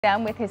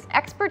Them with his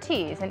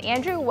expertise. And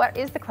Andrew, what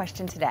is the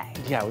question today?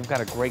 Yeah, we've got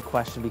a great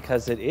question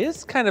because it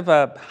is kind of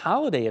a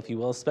holiday, if you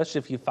will, especially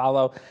if you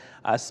follow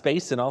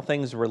space and all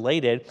things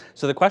related.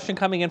 So the question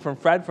coming in from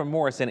Fred from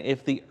Morrison: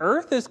 if the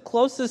Earth is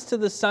closest to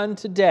the sun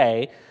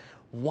today,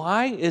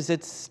 why is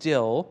it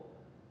still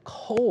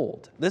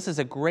cold? This is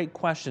a great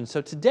question. So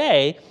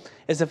today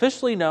is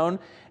officially known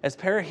as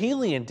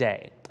Perihelion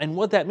Day. And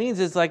what that means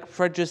is, like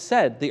Fred just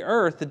said, the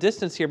Earth, the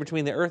distance here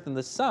between the Earth and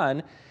the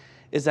sun,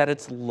 is at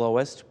its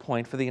lowest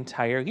point for the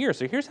entire year.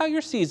 So here's how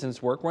your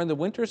seasons work. We're in the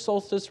winter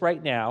solstice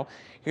right now.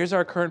 Here's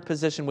our current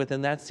position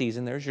within that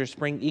season. There's your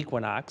spring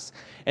equinox.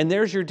 And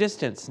there's your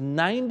distance,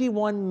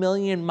 91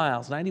 million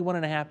miles,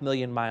 91.5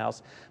 million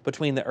miles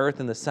between the Earth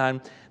and the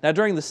sun. Now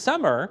during the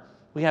summer,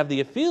 we have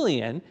the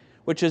aphelion,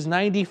 which is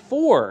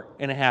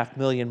 94.5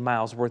 million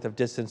miles worth of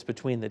distance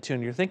between the two.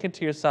 And you're thinking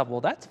to yourself, well,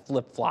 that's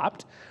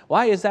flip-flopped.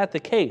 Why is that the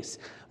case?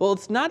 Well,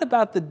 it's not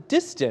about the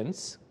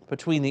distance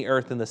between the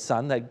Earth and the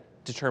sun that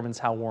determines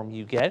how warm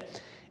you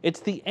get. It's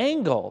the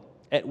angle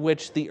at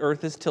which the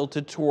Earth is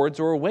tilted towards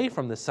or away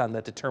from the sun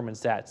that determines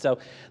that. So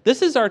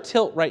this is our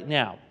tilt right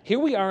now. Here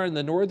we are in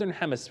the northern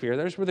hemisphere.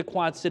 There's where the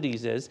Quad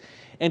Cities is.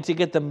 And to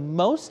get the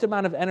most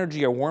amount of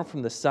energy or warmth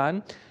from the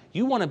sun,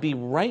 you want to be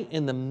right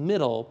in the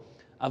middle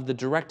of the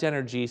direct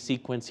energy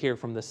sequence here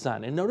from the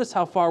sun. And notice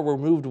how far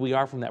removed we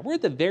are from that. We're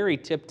at the very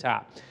tip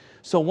top.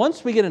 So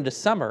once we get into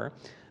summer,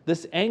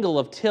 this angle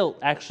of tilt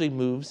actually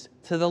moves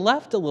to the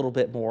left a little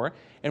bit more,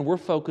 and we're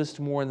focused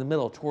more in the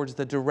middle towards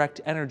the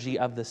direct energy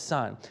of the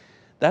sun.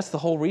 That's the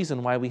whole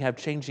reason why we have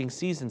changing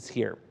seasons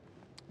here.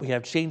 We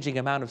have changing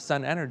amount of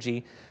sun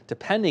energy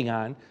depending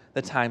on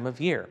the time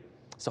of year.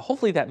 So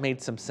hopefully that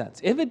made some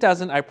sense. If it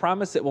doesn't, I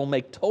promise it will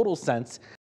make total sense